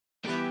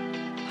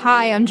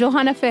Hi, I'm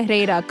Johanna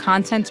Ferreira,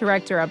 content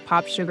director at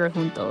Pop Sugar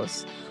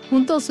Juntos.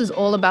 Juntos is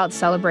all about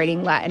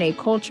celebrating Latinx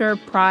culture,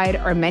 pride,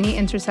 our many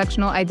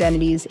intersectional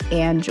identities,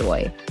 and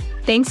joy.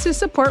 Thanks to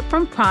support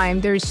from Prime,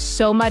 there's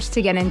so much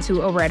to get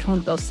into over at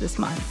Juntos this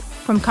month.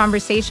 From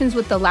conversations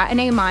with the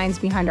Latinx minds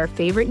behind our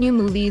favorite new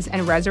movies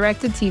and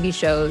resurrected TV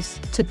shows,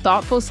 to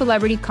thoughtful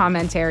celebrity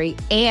commentary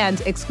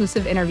and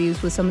exclusive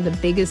interviews with some of the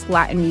biggest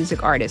Latin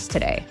music artists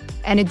today.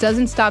 And it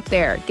doesn't stop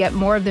there. Get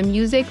more of the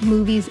music,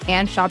 movies,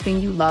 and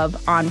shopping you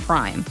love on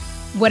Prime.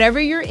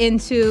 Whatever you're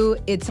into,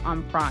 it's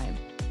on Prime.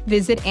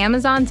 Visit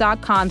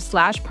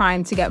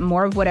Amazon.com/Prime to get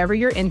more of whatever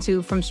you're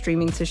into, from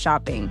streaming to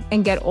shopping.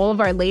 And get all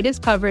of our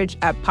latest coverage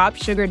at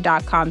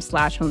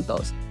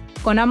popsugar.com/juntos.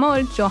 Con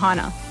amor,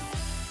 Johanna.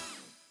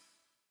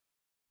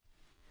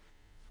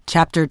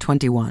 Chapter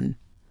 21.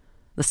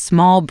 The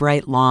small,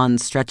 bright lawn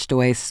stretched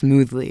away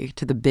smoothly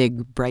to the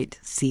big, bright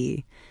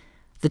sea.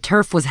 The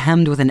turf was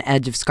hemmed with an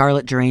edge of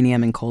scarlet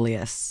geranium and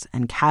coleus,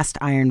 and cast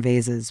iron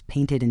vases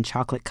painted in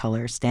chocolate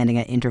color standing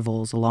at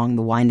intervals along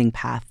the winding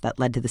path that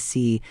led to the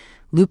sea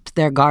looped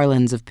their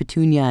garlands of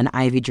petunia and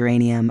ivy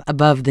geranium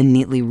above the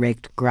neatly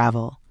raked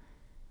gravel.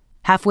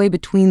 Halfway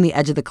between the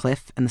edge of the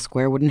cliff and the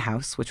square wooden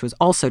house, which was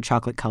also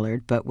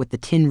chocolate-colored but with the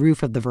tin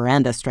roof of the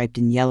veranda striped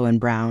in yellow and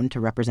brown to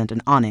represent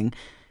an awning,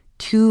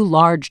 2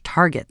 large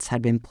targets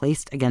had been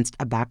placed against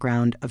a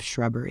background of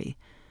shrubbery.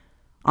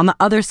 On the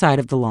other side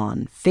of the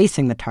lawn,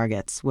 facing the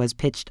targets, was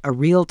pitched a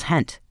real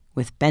tent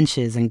with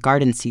benches and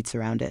garden seats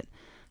around it.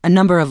 A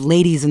number of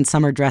ladies in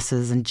summer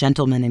dresses and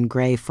gentlemen in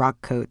gray frock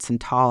coats and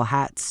tall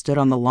hats stood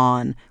on the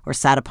lawn or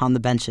sat upon the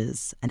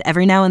benches, and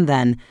every now and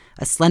then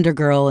a slender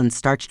girl in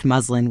starched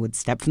muslin would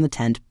step from the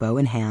tent, bow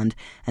in hand,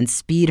 and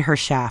speed her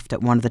shaft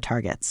at one of the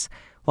targets,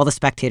 while the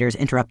spectators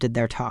interrupted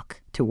their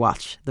talk to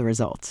watch the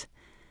result.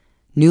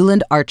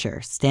 Newland Archer,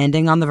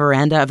 standing on the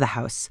veranda of the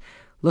house,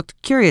 looked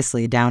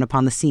curiously down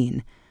upon the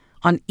scene.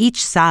 On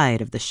each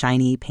side of the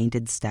shiny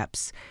painted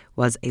steps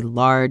was a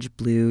large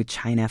blue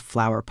china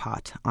flower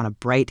pot on a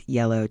bright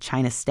yellow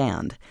china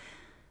stand.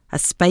 A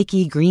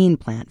spiky green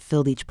plant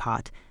filled each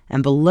pot,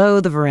 and below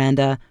the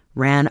veranda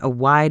ran a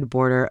wide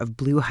border of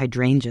blue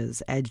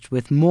hydrangeas edged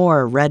with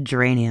more red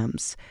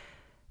geraniums.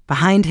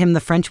 Behind him,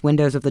 the French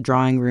windows of the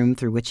drawing room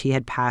through which he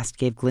had passed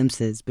gave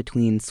glimpses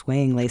between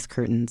swaying lace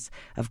curtains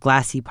of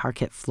glassy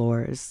parquet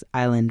floors,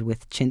 islanded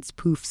with chintz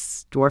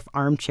poufs, dwarf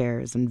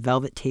armchairs, and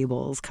velvet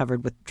tables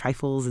covered with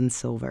trifles in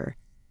silver.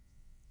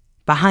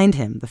 Behind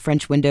him, the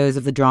French windows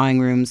of the drawing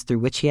rooms through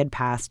which he had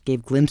passed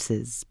gave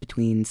glimpses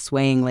between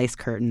swaying lace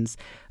curtains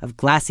of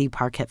glassy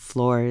parquet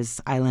floors,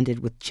 islanded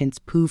with chintz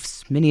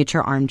poufs,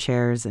 miniature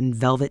armchairs, and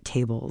velvet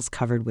tables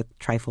covered with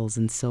trifles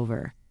in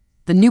silver.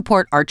 The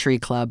Newport Archery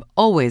Club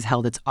always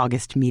held its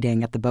August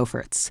meeting at the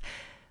Beauforts.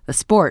 The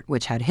sport,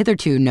 which had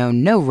hitherto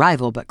known no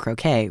rival but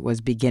croquet,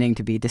 was beginning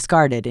to be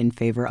discarded in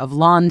favor of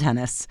lawn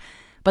tennis,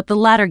 but the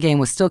latter game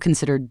was still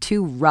considered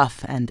too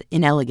rough and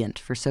inelegant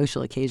for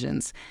social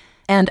occasions,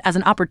 and as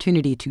an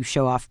opportunity to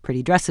show off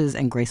pretty dresses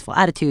and graceful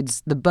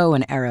attitudes, the bow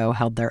and arrow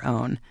held their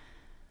own.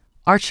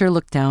 Archer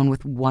looked down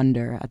with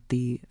wonder at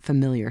the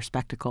familiar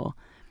spectacle.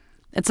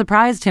 It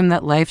surprised him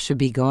that life should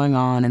be going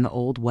on in the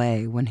old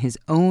way when his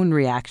own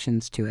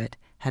reactions to it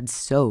had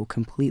so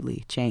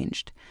completely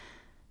changed.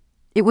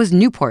 It was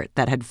Newport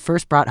that had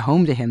first brought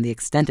home to him the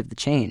extent of the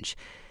change.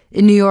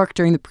 In New York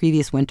during the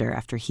previous winter,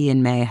 after he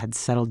and May had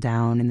settled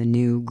down in the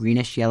new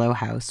greenish-yellow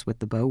house with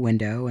the bow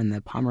window and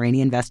the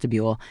Pomeranian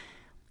vestibule,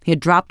 he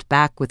had dropped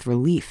back with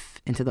relief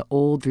into the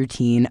old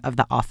routine of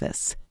the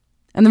office,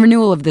 and the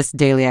renewal of this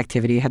daily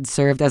activity had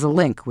served as a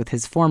link with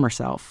his former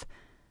self.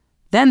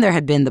 Then there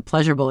had been the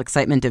pleasurable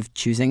excitement of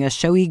choosing a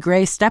showy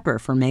gray stepper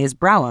for May's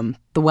brougham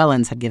the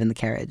Wellens had given the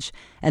carriage,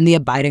 and the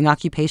abiding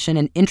occupation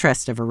and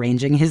interest of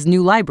arranging his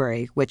new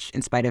library, which,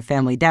 in spite of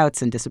family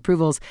doubts and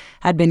disapprovals,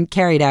 had been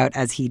carried out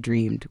as he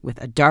dreamed,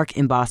 with a dark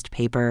embossed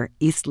paper,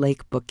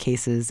 Eastlake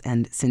bookcases,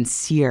 and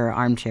sincere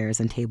armchairs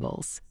and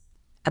tables.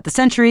 At the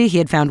Century, he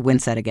had found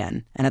Winsett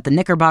again, and at the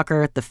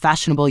Knickerbocker, the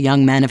fashionable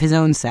young men of his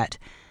own set.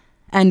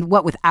 And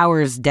what with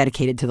hours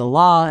dedicated to the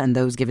law and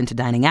those given to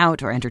dining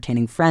out or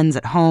entertaining friends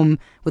at home,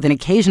 with an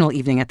occasional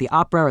evening at the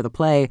opera or the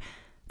play,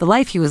 the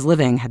life he was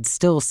living had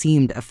still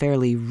seemed a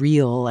fairly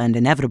real and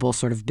inevitable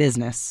sort of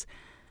business.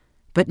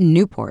 But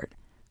Newport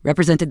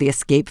represented the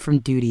escape from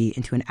duty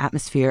into an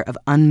atmosphere of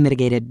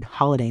unmitigated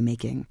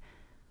holiday-making.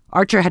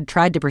 Archer had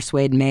tried to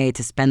persuade May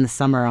to spend the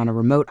summer on a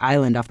remote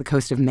island off the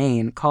coast of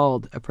Maine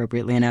called,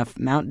 appropriately enough,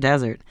 Mount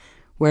Desert,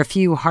 where a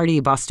few hardy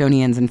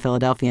Bostonians and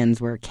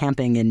Philadelphians were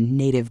camping in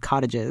native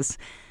cottages,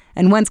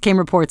 and whence came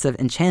reports of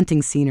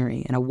enchanting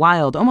scenery and a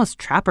wild, almost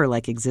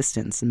trapper-like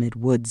existence amid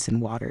woods and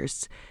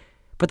waters.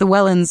 But the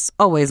Wellens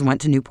always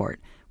went to Newport,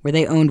 where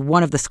they owned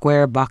one of the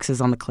square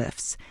boxes on the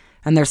cliffs,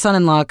 and their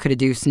son-in-law could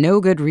adduce no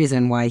good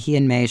reason why he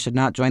and May should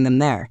not join them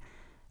there.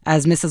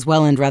 As Mrs.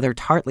 Welland rather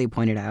tartly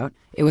pointed out,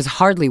 it was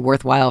hardly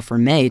worthwhile for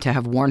May to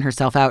have worn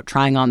herself out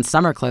trying on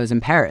summer clothes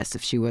in Paris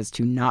if she was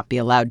to not be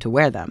allowed to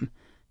wear them.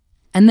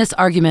 And this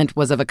argument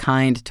was of a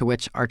kind to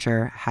which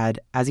Archer had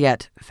as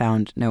yet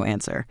found no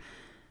answer.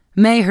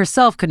 May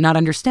herself could not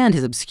understand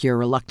his obscure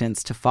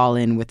reluctance to fall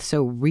in with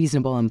so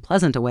reasonable and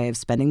pleasant a way of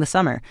spending the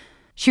summer.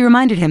 She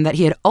reminded him that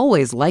he had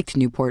always liked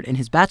Newport in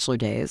his bachelor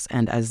days,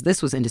 and as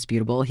this was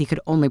indisputable, he could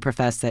only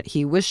profess that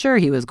he was sure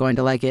he was going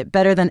to like it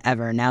better than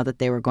ever now that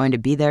they were going to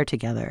be there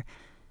together.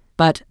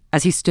 But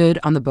as he stood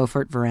on the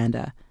Beaufort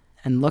veranda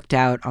and looked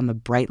out on the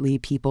brightly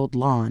peopled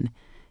lawn,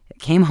 it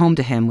came home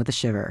to him with a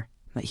shiver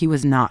that he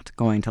was not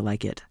going to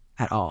like it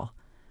at all.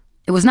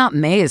 It was not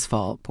May's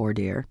fault, poor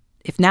dear.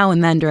 If now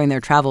and then during their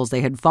travels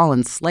they had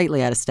fallen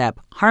slightly out of step,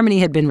 harmony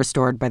had been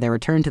restored by their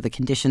return to the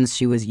conditions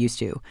she was used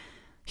to.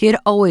 He had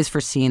always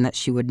foreseen that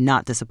she would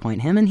not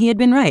disappoint him, and he had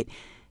been right.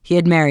 He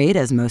had married,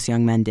 as most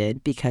young men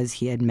did, because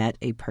he had met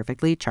a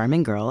perfectly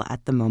charming girl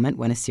at the moment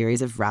when a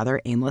series of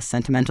rather aimless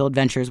sentimental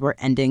adventures were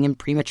ending in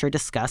premature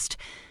disgust,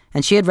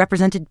 and she had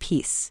represented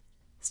peace,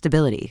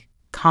 stability,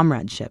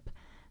 comradeship,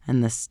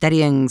 and the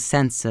steadying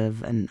sense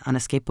of an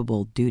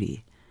unescapable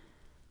duty.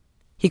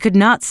 He could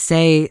not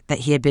say that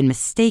he had been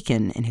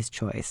mistaken in his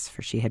choice,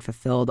 for she had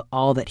fulfilled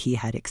all that he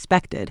had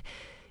expected.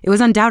 It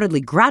was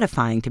undoubtedly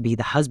gratifying to be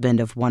the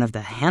husband of one of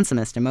the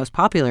handsomest and most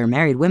popular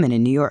married women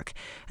in New York,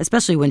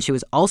 especially when she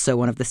was also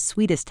one of the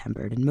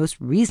sweetest-tempered and most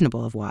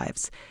reasonable of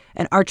wives,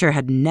 and Archer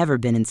had never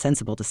been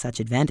insensible to such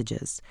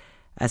advantages.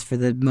 As for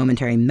the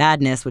momentary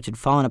madness which had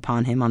fallen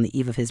upon him on the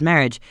eve of his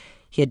marriage,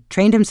 he had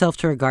trained himself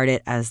to regard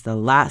it as the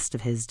last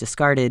of his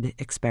discarded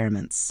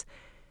experiments.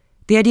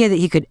 The idea that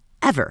he could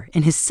ever,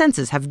 in his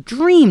senses, have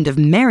dreamed of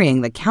marrying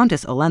the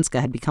Countess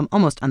Olenska had become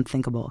almost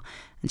unthinkable,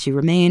 and she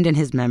remained in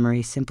his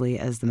memory simply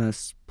as the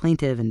most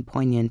plaintive and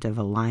poignant of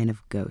a line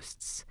of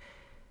ghosts.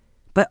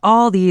 But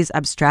all these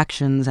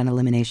abstractions and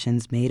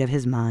eliminations made of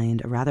his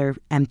mind a rather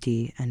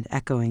empty and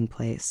echoing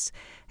place,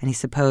 and he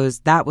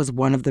supposed that was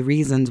one of the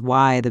reasons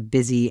why the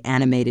busy,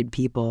 animated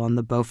people on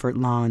the Beaufort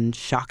lawn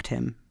shocked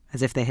him,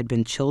 as if they had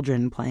been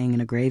children playing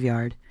in a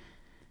graveyard.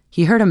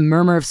 He heard a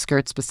murmur of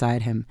skirts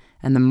beside him,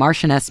 and the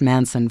Marchioness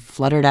Manson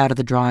fluttered out of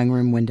the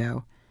drawing-room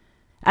window.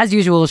 As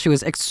usual, she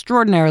was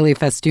extraordinarily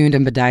festooned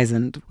and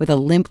bedizened, with a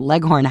limp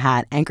leghorn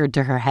hat anchored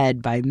to her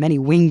head by many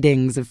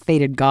wingdings of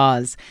faded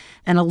gauze,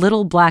 and a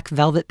little black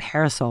velvet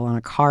parasol on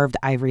a carved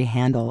ivory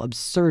handle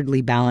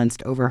absurdly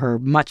balanced over her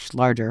much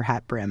larger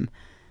hat brim.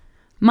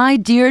 "My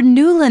dear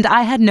Newland,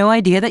 I had no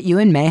idea that you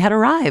and May had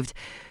arrived.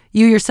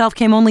 You yourself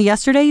came only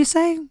yesterday, you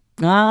say?"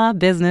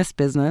 Business,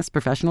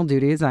 professional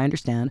duties, I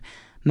understand.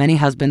 Many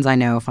husbands I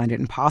know find it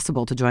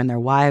impossible to join their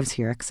wives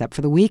here except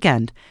for the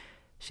weekend."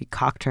 She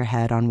cocked her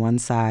head on one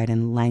side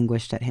and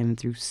languished at him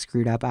through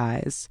screwed-up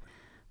eyes.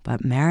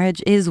 "But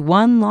marriage is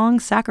one long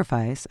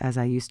sacrifice, as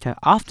I used to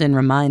often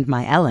remind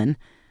my Ellen."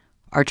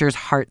 Archer's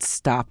heart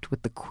stopped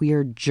with the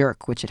queer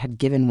jerk which it had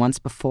given once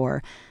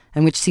before,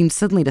 and which seemed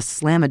suddenly to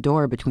slam a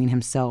door between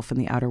himself and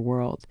the outer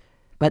world.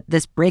 But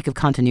this break of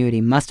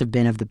continuity must have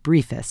been of the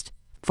briefest,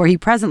 for he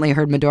presently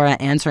heard Medora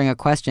answering a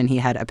question he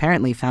had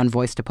apparently found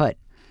voice to put.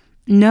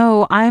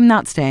 "No, I'm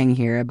not staying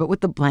here, but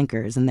with the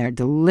Blenkers in their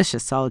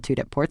delicious solitude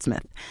at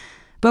Portsmouth.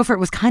 Beaufort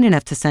was kind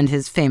enough to send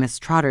his famous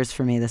trotters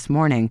for me this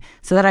morning,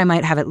 so that I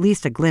might have at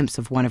least a glimpse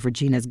of one of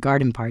Regina's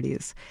garden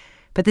parties.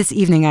 But this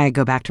evening I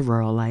go back to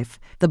rural life.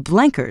 The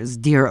Blenkers,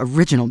 dear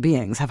original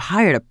beings, have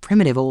hired a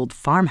primitive old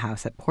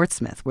farmhouse at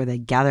Portsmouth where they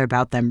gather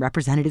about them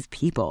representative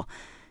people."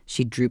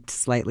 She drooped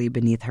slightly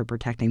beneath her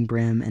protecting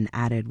brim and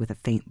added with a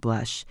faint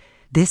blush,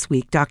 "This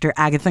week, Dr.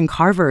 Agathon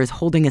Carver is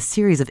holding a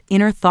series of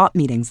inner thought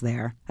meetings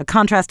there, a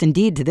contrast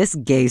indeed to this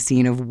gay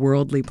scene of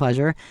worldly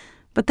pleasure.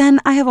 But then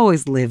I have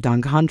always lived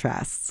on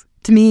contrasts.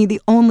 To me,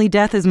 the only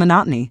death is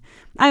monotony.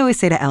 I always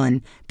say to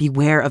Ellen,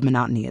 beware of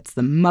monotony. It's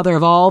the mother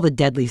of all the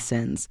deadly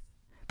sins.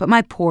 But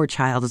my poor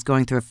child is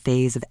going through a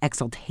phase of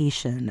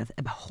exaltation, of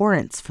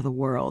abhorrence for the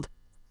world.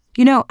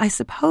 You know, I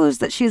suppose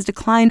that she has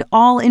declined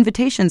all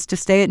invitations to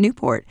stay at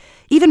Newport,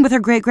 even with her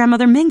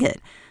great-grandmother Mingott.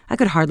 I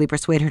could hardly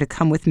persuade her to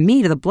come with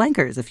me to the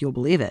Blenkers, if you'll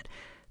believe it.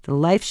 The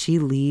life she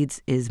leads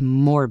is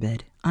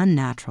morbid,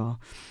 unnatural.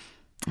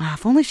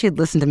 If only she had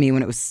listened to me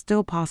when it was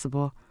still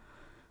possible,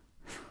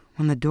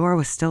 when the door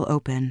was still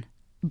open.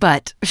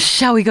 But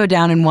shall we go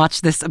down and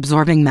watch this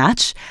absorbing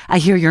match? I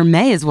hear your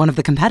May is one of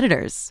the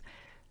competitors."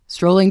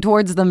 Strolling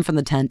towards them from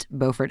the tent,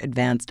 Beaufort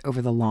advanced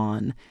over the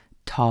lawn,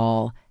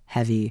 tall,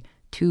 heavy,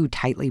 too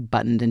tightly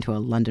buttoned into a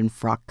London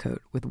frock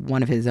coat with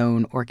one of his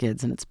own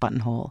orchids in its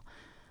buttonhole.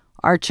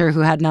 Archer,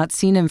 who had not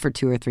seen him for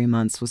 2 or 3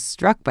 months, was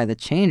struck by the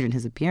change in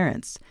his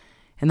appearance.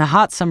 In the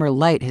hot summer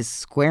light, his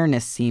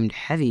squareness seemed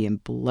heavy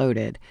and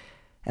bloated,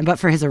 and but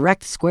for his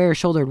erect,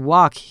 square-shouldered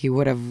walk, he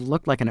would have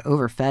looked like an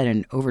overfed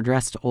and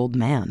overdressed old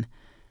man.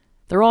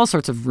 There were all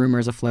sorts of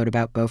rumors afloat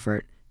about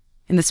Beaufort.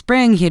 In the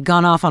spring, he had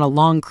gone off on a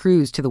long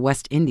cruise to the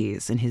West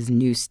Indies in his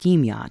new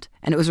steam yacht,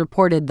 and it was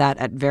reported that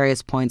at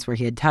various points where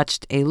he had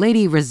touched, a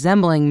lady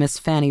resembling Miss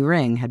Fanny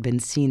Ring had been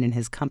seen in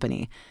his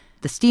company.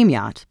 The steam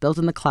yacht, built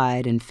in the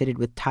Clyde and fitted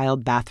with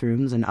tiled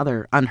bathrooms and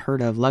other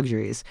unheard-of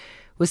luxuries,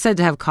 was said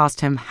to have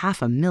cost him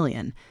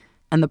 $500,000,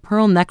 and the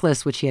pearl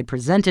necklace which he had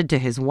presented to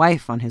his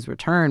wife on his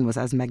return was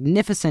as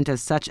magnificent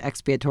as such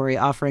expiatory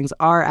offerings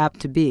are apt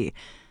to be.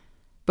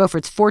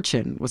 Beaufort's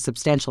fortune was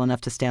substantial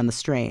enough to stand the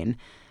strain,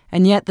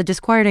 And yet the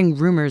disquieting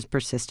rumors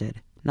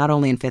persisted, not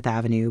only in Fifth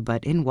Avenue,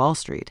 but in Wall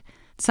Street.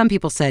 Some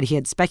people said he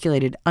had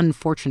speculated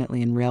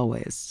unfortunately in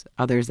railways,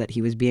 others that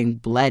he was being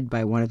bled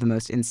by one of the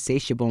most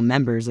insatiable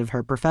members of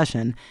her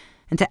profession.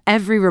 And to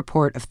every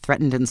report of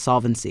threatened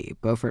insolvency,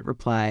 Beaufort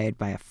replied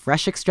by a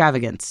fresh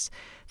extravagance: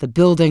 the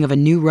building of a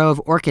new row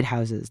of orchid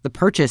houses, the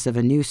purchase of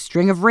a new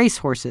string of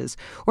racehorses,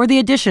 or the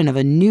addition of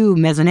a new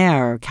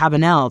maisonnière or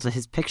cabanel to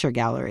his picture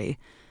gallery.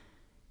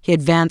 He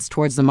advanced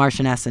towards the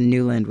Marchioness and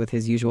Newland with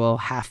his usual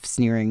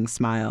half-sneering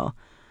smile.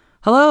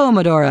 "Hello,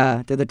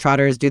 Medora. Did the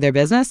trotters do their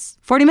business?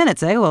 40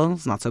 minutes, eh? Well,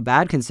 it's not so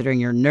bad, considering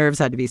your nerves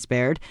had to be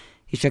spared."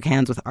 He shook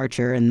hands with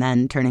Archer and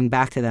then, turning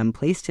back to them,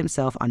 placed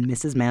himself on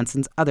Mrs.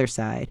 Manson's other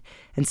side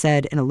and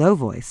said in a low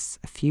voice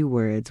a few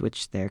words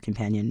which their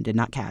companion did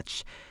not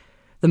catch.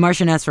 The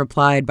Marchioness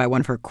replied by one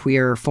of her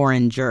queer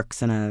foreign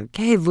jerks and a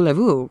 "Que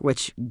voulez-vous?"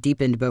 which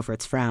deepened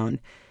Beaufort's frown.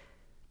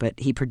 But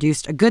he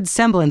produced a good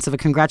semblance of a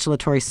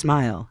congratulatory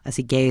smile as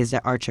he gazed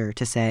at Archer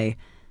to say,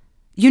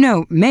 "You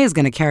know, May's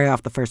going to carry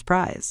off the first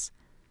prize."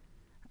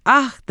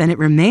 "Ah, then it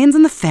remains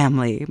in the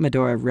family,"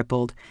 Medora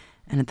rippled,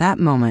 and at that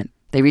moment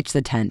they reached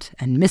the tent,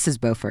 and Mrs.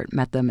 Beaufort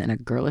met them in a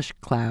girlish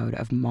cloud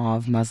of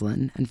mauve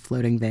muslin and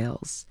floating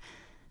veils.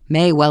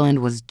 May Welland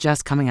was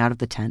just coming out of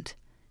the tent,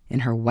 in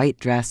her white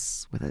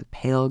dress with a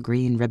pale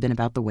green ribbon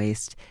about the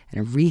waist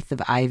and a wreath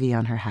of ivy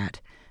on her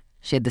hat.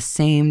 She had the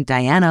same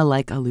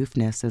Diana-like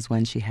aloofness as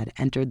when she had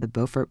entered the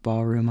Beaufort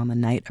ballroom on the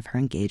night of her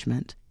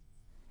engagement.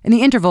 In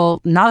the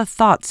interval, not a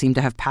thought seemed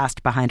to have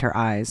passed behind her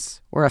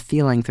eyes, or a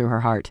feeling through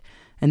her heart,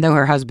 and though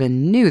her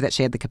husband knew that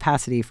she had the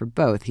capacity for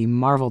both, he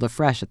marveled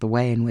afresh at the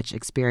way in which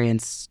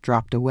experience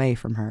dropped away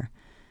from her.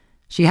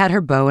 She had her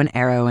bow and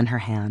arrow in her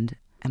hand,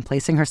 and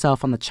placing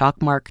herself on the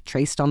chalk mark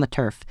traced on the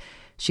turf,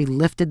 she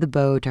lifted the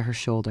bow to her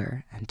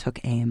shoulder and took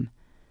aim.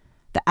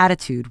 The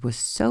attitude was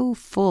so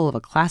full of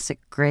a classic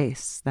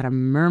grace that a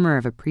murmur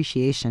of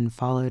appreciation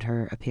followed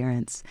her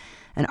appearance,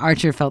 and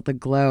Archer felt the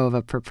glow of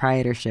a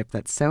proprietorship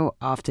that so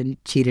often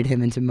cheated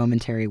him into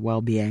momentary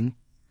well-being.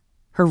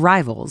 Her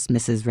rivals,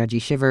 Mrs. Reggie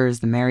Shivers,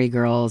 the Merry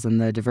Girls, and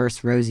the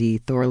diverse Rosie,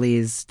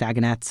 Thorleys,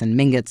 Dagonets, and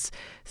Mingotts,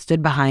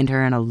 stood behind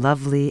her in a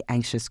lovely,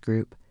 anxious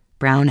group,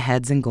 brown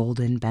heads and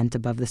golden bent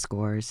above the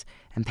scores,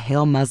 and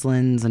pale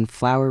muslins and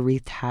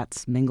flower-wreathed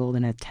hats mingled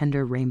in a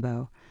tender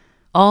rainbow.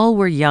 All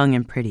were young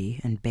and pretty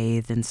and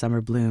bathed in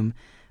summer bloom,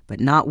 but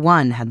not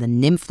one had the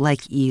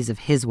nymph-like ease of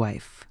his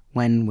wife,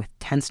 when, with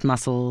tensed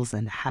muscles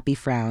and a happy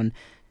frown,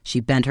 she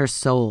bent her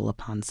soul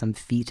upon some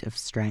feat of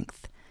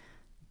strength.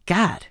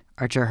 "Gad,"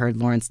 Archer heard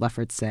Lawrence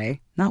Lefferts say,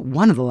 "not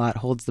one of the lot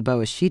holds the bow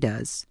as she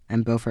does."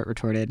 And Beaufort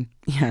retorted,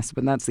 "Yes,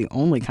 but that's the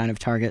only kind of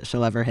target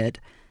she'll ever hit."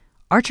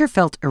 Archer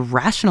felt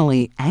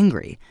irrationally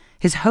angry.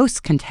 His host's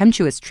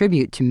contemptuous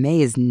tribute to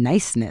May's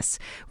niceness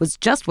was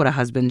just what a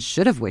husband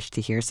should have wished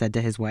to hear said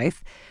to his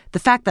wife. The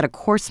fact that a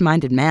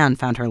coarse-minded man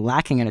found her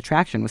lacking in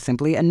attraction was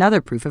simply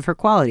another proof of her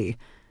quality.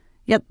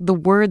 Yet the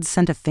words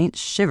sent a faint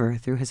shiver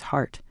through his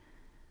heart.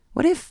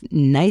 What if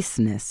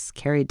niceness,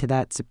 carried to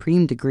that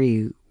supreme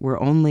degree,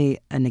 were only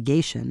a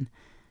negation?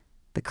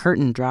 The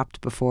curtain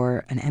dropped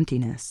before an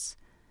emptiness.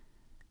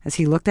 As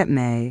he looked at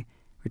May,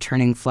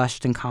 returning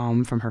flushed and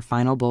calm from her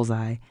final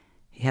bullseye,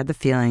 he had the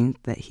feeling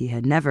that he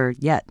had never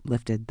yet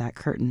lifted that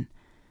curtain.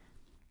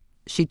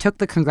 She took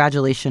the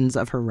congratulations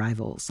of her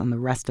rivals and the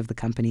rest of the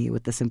company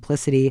with the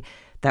simplicity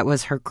that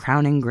was her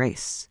crowning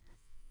grace.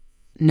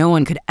 No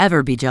one could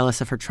ever be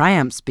jealous of her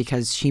triumphs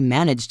because she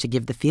managed to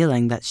give the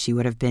feeling that she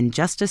would have been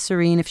just as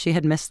serene if she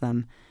had missed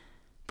them.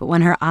 But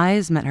when her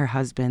eyes met her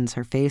husband's,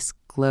 her face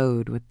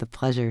glowed with the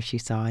pleasure she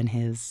saw in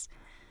his.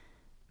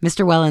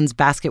 Mr. Welland's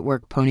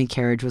basket-work pony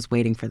carriage was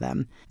waiting for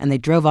them, and they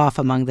drove off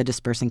among the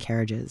dispersing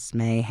carriages,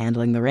 May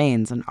handling the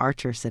reins and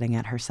Archer sitting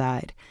at her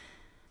side.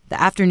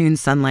 The afternoon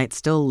sunlight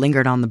still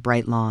lingered on the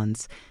bright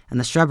lawns, and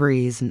the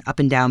shrubberies and up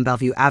and down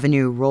Bellevue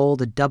Avenue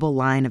rolled a double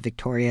line of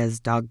Victorias,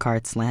 dog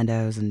carts,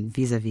 landaus, and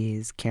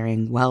vis-a-vis,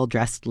 carrying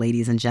well-dressed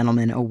ladies and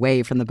gentlemen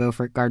away from the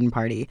Beaufort garden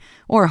party,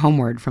 or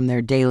homeward from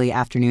their daily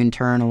afternoon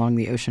turn along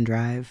the Ocean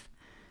Drive.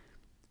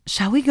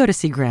 "Shall we go to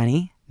see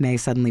Granny?" May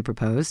suddenly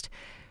proposed.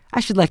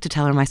 "I should like to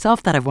tell her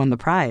myself that I've won the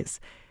prize.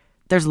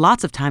 There's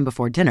lots of time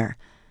before dinner."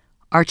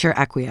 Archer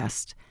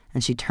acquiesced,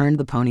 and she turned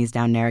the ponies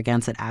down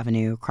Narragansett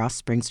Avenue, crossed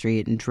Spring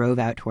Street, and drove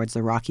out towards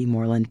the rocky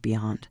moorland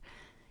beyond.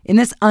 In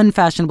this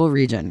unfashionable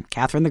region,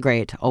 Catherine the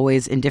Great,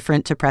 always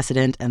indifferent to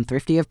precedent and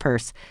thrifty of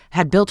purse,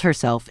 had built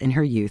herself in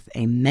her youth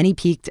a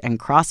many-peaked and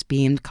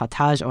cross-beamed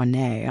cottage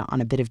ornée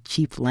on a bit of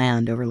cheap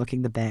land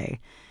overlooking the bay.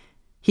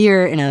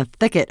 Here, in a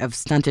thicket of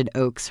stunted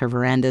oaks, her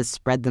verandas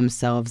spread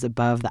themselves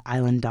above the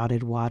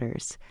island-dotted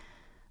waters.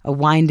 A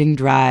winding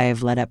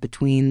drive led up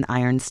between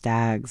iron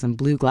stags and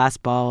blue glass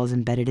balls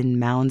embedded in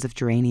mounds of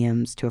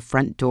geraniums to a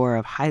front door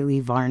of highly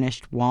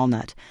varnished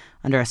walnut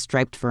under a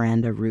striped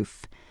veranda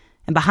roof.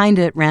 And behind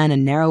it ran a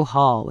narrow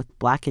hall with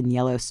black and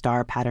yellow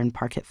star-patterned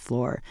parquet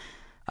floor,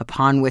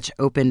 upon which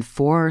opened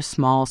 4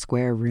 small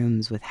square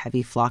rooms with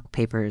heavy flock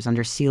papers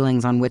under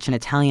ceilings on which an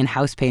Italian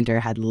house painter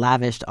had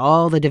lavished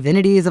all the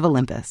divinities of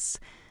Olympus.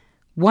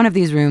 One of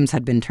these rooms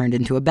had been turned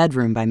into a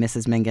bedroom by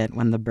Mrs. Mingott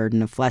when the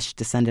burden of flesh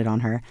descended on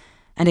her,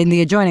 and in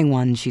the adjoining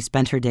one she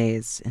spent her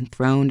days,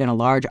 enthroned in a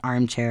large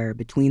armchair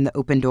between the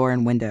open door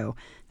and window,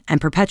 and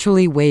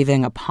perpetually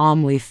waving a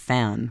palm leaf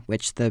fan,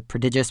 which the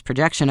prodigious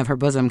projection of her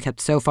bosom kept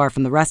so far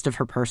from the rest of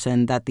her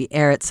person that the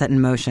air it set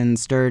in motion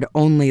stirred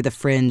only the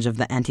fringe of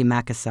the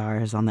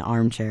antimacassars on the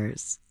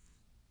armchairs.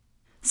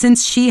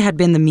 Since she had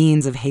been the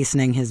means of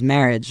hastening his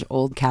marriage,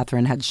 old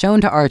Catherine had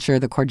shown to Archer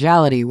the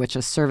cordiality which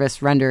a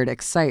service rendered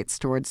excites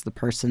towards the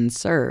person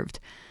served.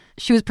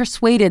 She was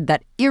persuaded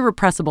that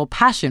irrepressible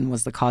passion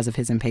was the cause of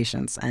his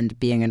impatience, and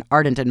being an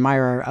ardent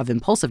admirer of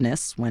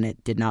impulsiveness, when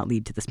it did not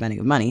lead to the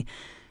spending of money,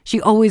 she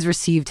always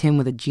received him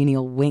with a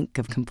genial wink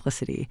of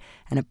complicity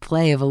and a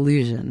play of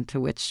allusion to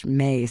which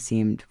May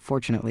seemed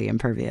fortunately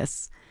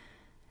impervious.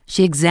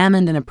 She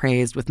examined and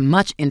appraised with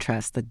much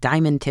interest the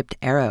diamond-tipped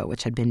arrow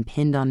which had been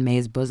pinned on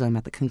May's bosom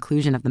at the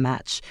conclusion of the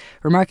match,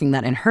 remarking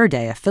that in her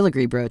day a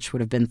filigree brooch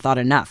would have been thought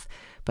enough,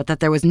 but that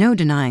there was no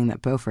denying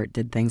that Beaufort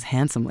did things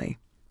handsomely.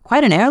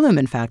 "Quite an heirloom,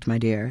 in fact, my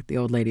dear," the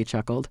old lady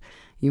chuckled.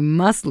 "You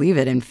must leave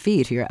it in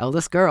fee to your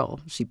eldest girl."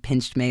 She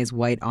pinched May's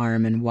white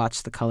arm and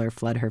watched the color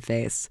flood her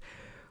face.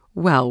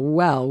 "Well,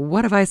 well,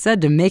 what have I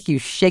said to make you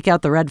shake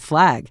out the red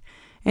flag?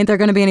 Ain't there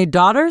going to be any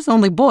daughters?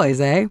 Only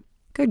boys, eh?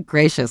 Good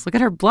gracious, look at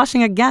her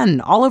blushing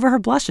again, all over her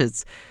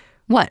blushes.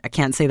 What, I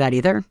can't say that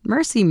either?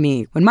 Mercy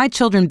me, when my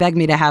children beg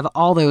me to have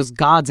all those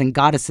gods and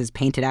goddesses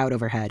painted out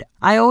overhead,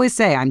 I always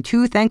say I'm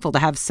too thankful to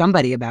have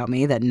somebody about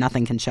me that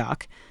nothing can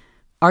shock."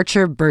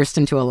 Archer burst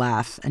into a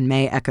laugh, and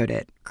May echoed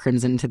it,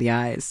 crimson to the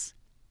eyes.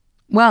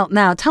 "Well,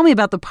 now, tell me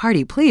about the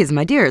party, please,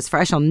 my dears, for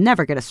I shall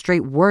never get a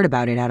straight word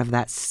about it out of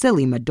that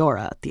silly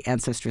Medora," the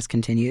ancestress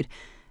continued,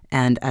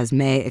 and as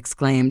May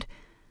exclaimed,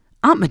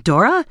 "Aunt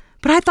Medora?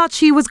 But I thought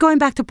she was going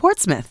back to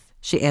Portsmouth,"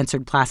 she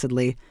answered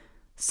placidly.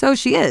 "So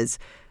she is,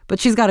 but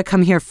she's got to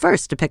come here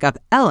first to pick up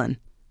Ellen."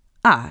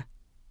 "Ah,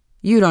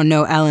 you don't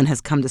know Ellen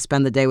has come to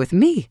spend the day with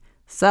me.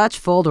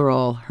 Such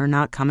folderol, her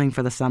not coming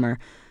for the summer.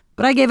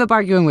 But I gave up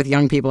arguing with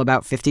young people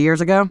about 50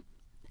 years ago.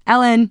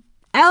 Ellen!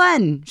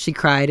 Ellen!" she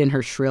cried in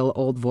her shrill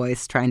old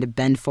voice, trying to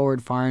bend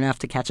forward far enough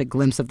to catch a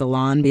glimpse of the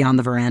lawn beyond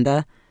the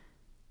veranda.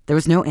 There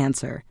was no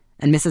answer,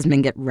 and Mrs.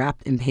 Mingott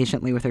rapped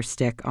impatiently with her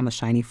stick on the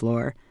shiny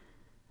floor.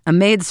 A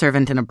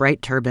maidservant in a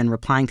bright turban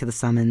replying to the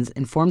summons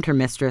informed her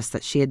mistress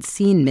that she had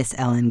seen Miss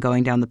Ellen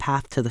going down the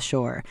path to the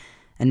shore,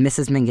 and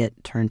Mrs.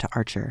 Mingott turned to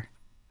Archer.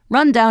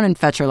 "Run down and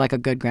fetch her like a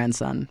good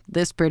grandson.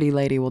 This pretty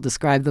lady will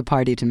describe the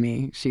party to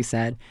me," she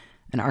said,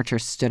 and Archer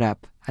stood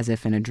up as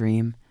if in a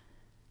dream.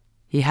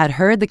 He had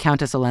heard the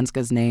Countess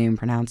Olenska's name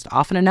pronounced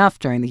often enough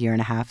during the year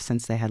and a half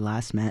since they had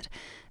last met,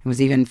 and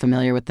was even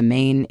familiar with the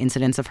main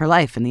incidents of her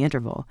life in the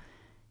interval.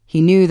 He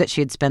knew that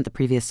she had spent the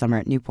previous summer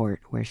at Newport,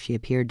 where she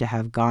appeared to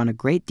have gone a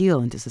great deal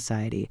into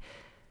society,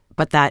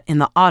 but that in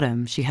the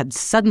autumn she had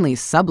suddenly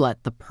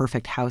sublet the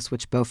perfect house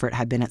which Beaufort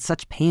had been at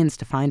such pains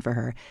to find for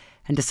her,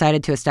 and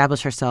decided to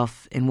establish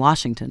herself in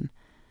Washington.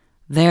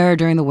 There,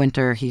 during the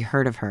winter, he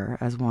heard of her,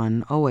 as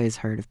one always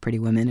heard of pretty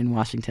women in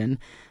Washington,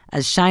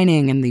 as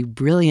shining in the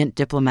brilliant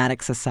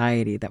diplomatic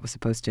society that was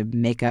supposed to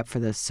make up for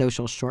the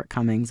social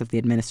shortcomings of the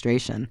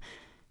administration.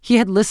 He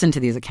had listened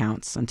to these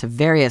accounts and to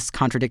various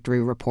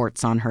contradictory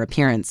reports on her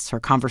appearance, her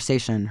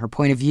conversation, her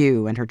point of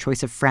view, and her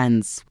choice of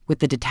friends, with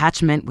the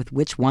detachment with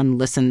which one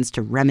listens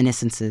to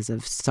reminiscences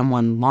of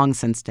someone long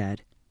since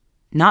dead.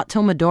 Not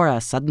till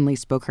Medora suddenly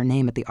spoke her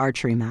name at the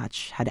archery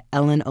match had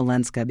Ellen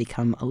Olenska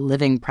become a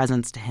living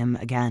presence to him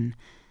again.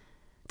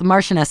 The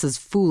Marchioness's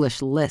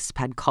foolish lisp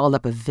had called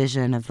up a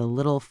vision of the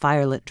little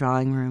firelit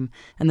drawing room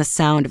and the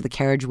sound of the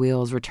carriage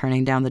wheels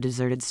returning down the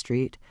deserted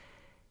street.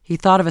 He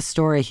thought of a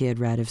story he had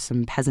read of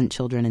some peasant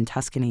children in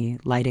Tuscany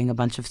lighting a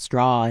bunch of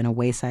straw in a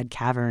wayside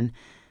cavern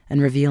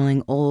and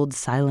revealing old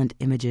silent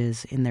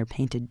images in their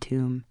painted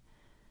tomb.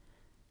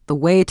 The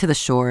way to the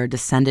shore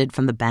descended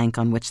from the bank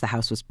on which the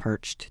house was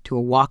perched to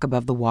a walk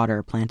above the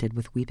water planted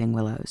with weeping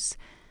willows.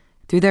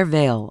 Through their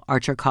veil,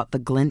 Archer caught the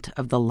glint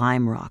of the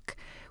lime rock,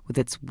 with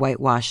its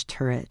whitewashed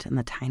turret and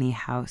the tiny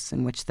house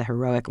in which the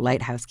heroic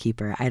lighthouse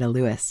keeper, Ida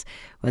Lewis,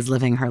 was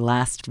living her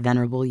last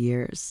venerable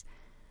years.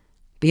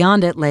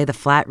 Beyond it lay the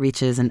flat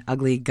reaches and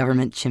ugly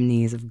government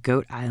chimneys of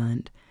Goat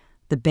Island,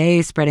 the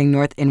bay spreading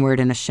north inward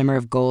in a shimmer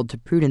of gold to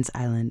Prudence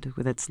Island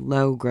with its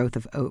low growth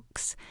of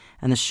oaks,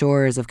 and the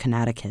shores of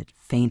Connecticut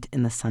faint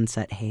in the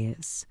sunset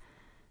haze.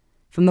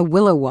 From the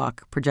Willow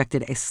Walk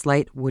projected a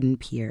slight wooden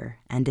pier,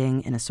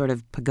 ending in a sort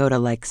of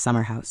pagoda-like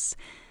summer house,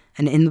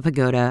 and in the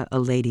pagoda a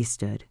lady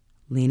stood,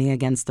 leaning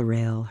against the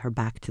rail, her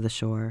back to the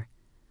shore.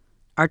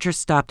 Archer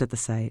stopped at the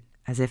sight,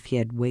 as if he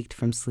had waked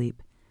from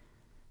sleep.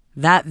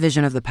 That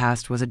vision of the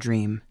past was a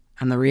dream,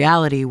 and the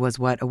reality was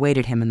what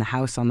awaited him in the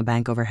house on the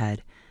bank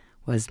overhead,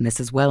 was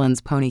Mrs. Welland's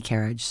pony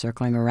carriage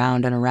circling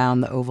around and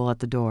around the oval at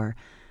the door,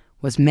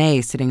 was May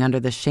sitting under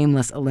the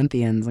shameless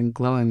Olympians and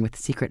glowing with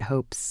secret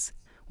hopes,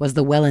 was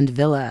the Welland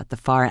villa at the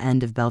far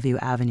end of Bellevue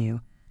Avenue,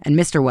 and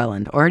Mr.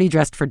 Welland, already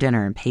dressed for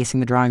dinner and pacing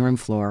the drawing room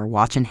floor,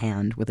 watch in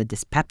hand, with a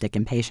dyspeptic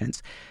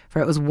impatience,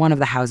 for it was one of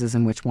the houses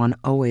in which one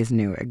always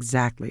knew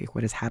exactly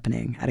what is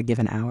happening at a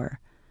given hour.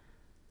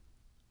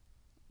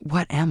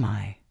 What am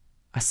I?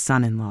 A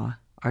son-in-law,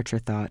 Archer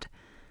thought.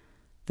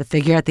 The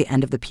figure at the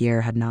end of the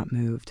pier had not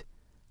moved.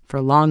 For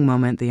a long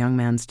moment, the young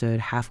man stood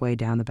halfway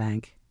down the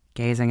bank,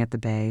 gazing at the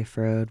bay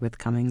furrowed with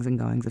comings and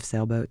goings of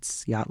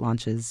sailboats, yacht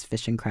launches,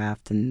 fishing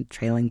craft, and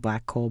trailing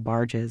black coal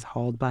barges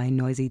hauled by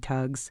noisy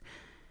tugs.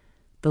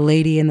 The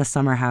lady in the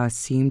summer house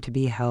seemed to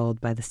be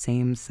held by the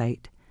same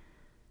sight.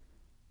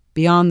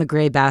 Beyond the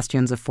gray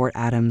bastions of Fort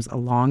Adams, a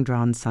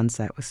long-drawn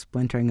sunset was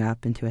splintering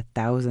up into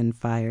 1,000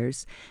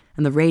 fires,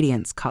 and the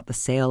radiance caught the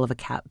sail of a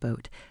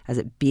catboat as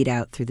it beat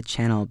out through the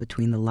channel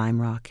between the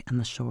lime rock and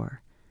the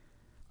shore.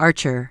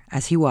 Archer,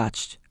 as he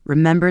watched,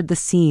 remembered the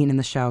scene in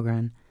the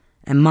Sjogren,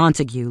 and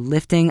Montague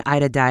lifting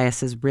Ida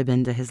Dyas's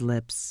ribbon to his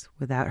lips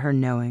without her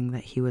knowing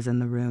that he was in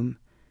the room.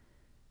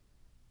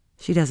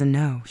 She doesn't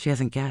know. She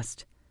hasn't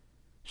guessed.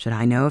 Should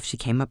I know if she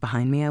came up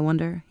behind me, I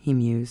wonder? He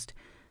mused.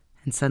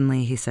 And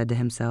suddenly he said to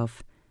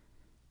himself,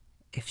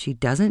 if she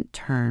doesn't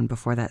turn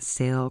before that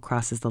sail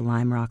crosses the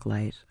lime rock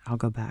light, I'll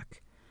go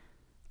back.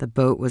 The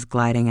boat was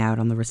gliding out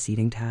on the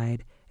receding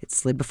tide. It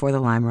slid before the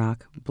lime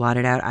rock,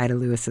 blotted out Ida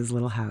Lewis's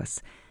little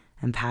house,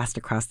 and passed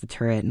across the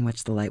turret in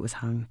which the light was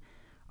hung.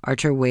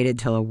 Archer waited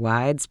till a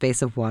wide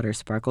space of water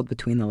sparkled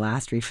between the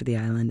last reef of the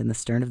island and the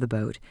stern of the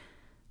boat,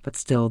 but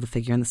still the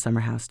figure in the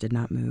summer house did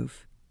not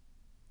move.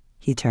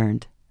 He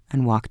turned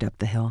and walked up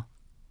the hill.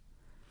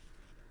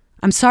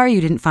 I'm sorry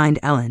you didn't find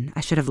Ellen.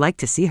 I should have liked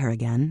to see her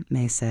again,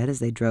 May said as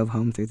they drove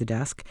home through the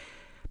dusk.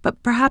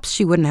 But perhaps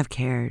she wouldn't have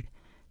cared.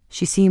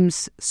 She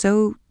seems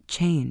so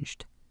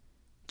changed.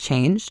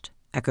 Changed?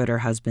 Echoed her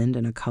husband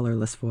in a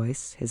colorless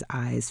voice, his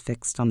eyes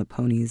fixed on the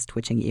pony's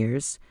twitching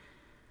ears.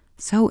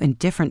 So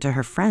indifferent to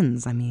her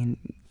friends,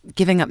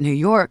 giving up New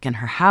York and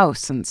her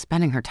house and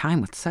spending her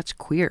time with such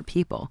queer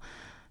people.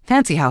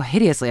 Fancy how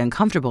hideously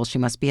uncomfortable she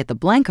must be at the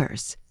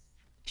Blenkers.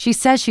 She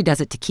says she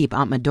does it to keep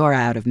Aunt Medora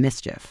out of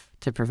mischief,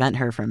 to prevent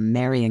her from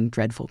marrying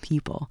dreadful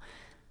people.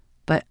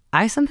 But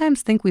I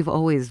sometimes think we've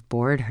always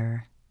bored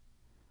her.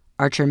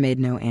 Archer made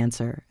no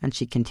answer, and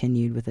she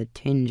continued with a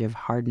tinge of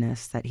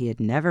hardness that he had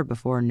never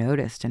before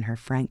noticed in her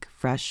frank,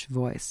 fresh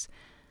voice.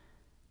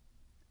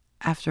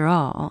 After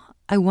all,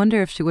 I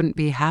wonder if she wouldn't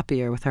be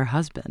happier with her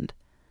husband.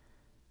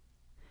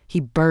 He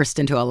burst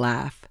into a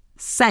laugh.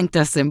 Sancta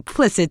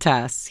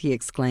simplicitas, he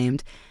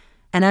exclaimed.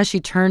 And as she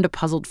turned a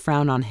puzzled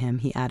frown on him,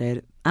 he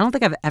added, I don't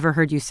think I've ever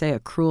heard you say a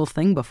cruel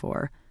thing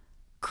before.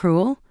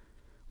 Cruel?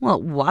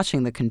 Well,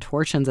 watching the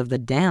contortions of the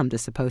damned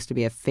is supposed to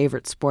be a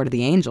favorite sport of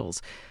the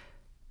angels.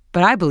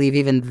 But I believe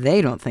even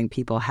they don't think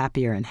people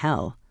happier in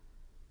hell.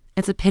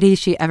 It's a pity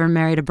she ever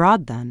married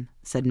abroad, then,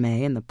 said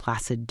May in the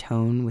placid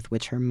tone with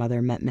which her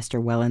mother met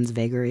Mr. Welland's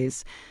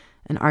vagaries,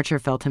 and Archer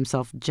felt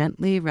himself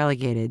gently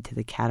relegated to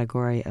the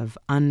category of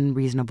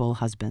unreasonable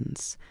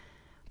husbands.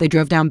 They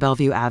drove down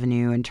Bellevue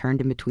Avenue and turned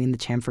in between the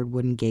chamfered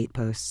wooden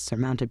gateposts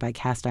surmounted by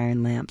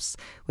cast-iron lamps,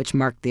 which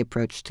marked the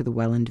approach to the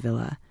Welland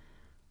villa.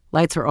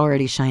 Lights were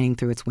already shining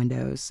through its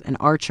windows, and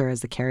Archer,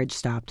 as the carriage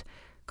stopped,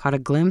 caught a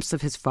glimpse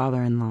of his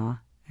father-in-law,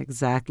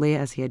 exactly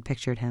as he had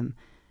pictured him,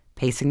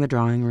 pacing the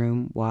drawing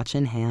room, watch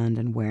in hand,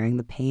 and wearing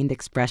the pained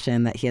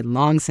expression that he had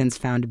long since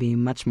found to be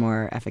much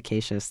more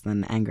efficacious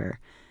than anger.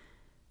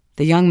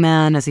 The young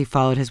man, as he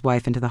followed his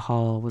wife into the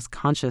hall, was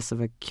conscious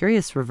of a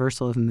curious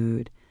reversal of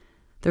mood.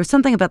 There was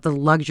something about the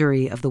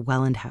luxury of the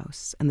Welland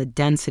house and the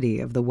density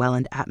of the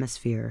Welland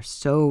atmosphere,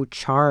 so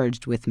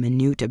charged with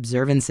minute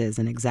observances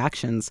and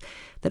exactions,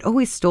 that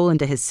always stole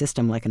into his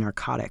system like a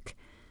narcotic.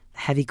 The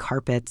heavy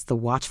carpets, the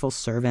watchful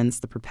servants,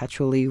 the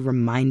perpetually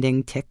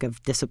reminding tick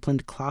of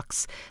disciplined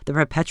clocks, the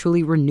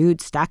perpetually renewed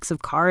stacks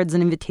of cards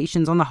and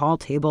invitations on the hall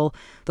table,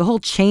 the whole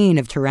chain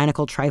of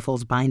tyrannical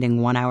trifles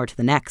binding one hour to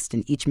the next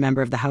and each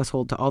member of the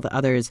household to all the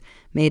others,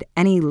 made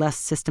any less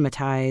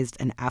systematized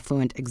and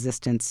affluent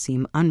existence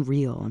seem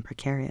unreal and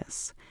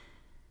precarious.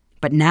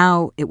 But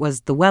now it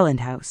was the Welland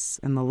house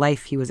and the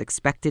life he was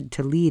expected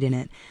to lead in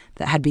it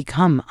that had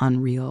become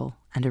unreal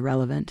and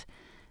irrelevant.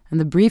 And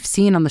the brief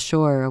scene on the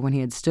shore when he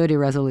had stood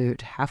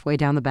irresolute halfway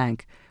down the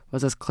bank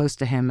was as close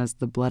to him as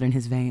the blood in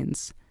his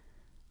veins.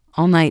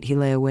 All night he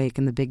lay awake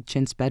in the big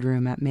chintz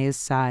bedroom at May's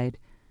side,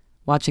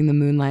 watching the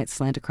moonlight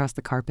slant across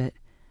the carpet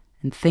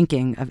and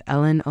thinking of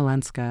Ellen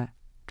Olenska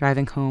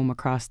driving home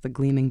across the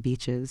gleaming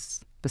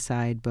beaches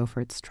beside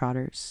Beaufort's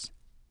trotters.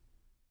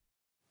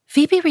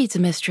 Phoebe Reads a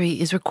Mystery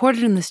is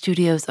recorded in the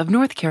studios of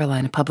North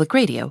Carolina Public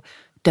Radio,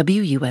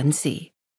 WUNC.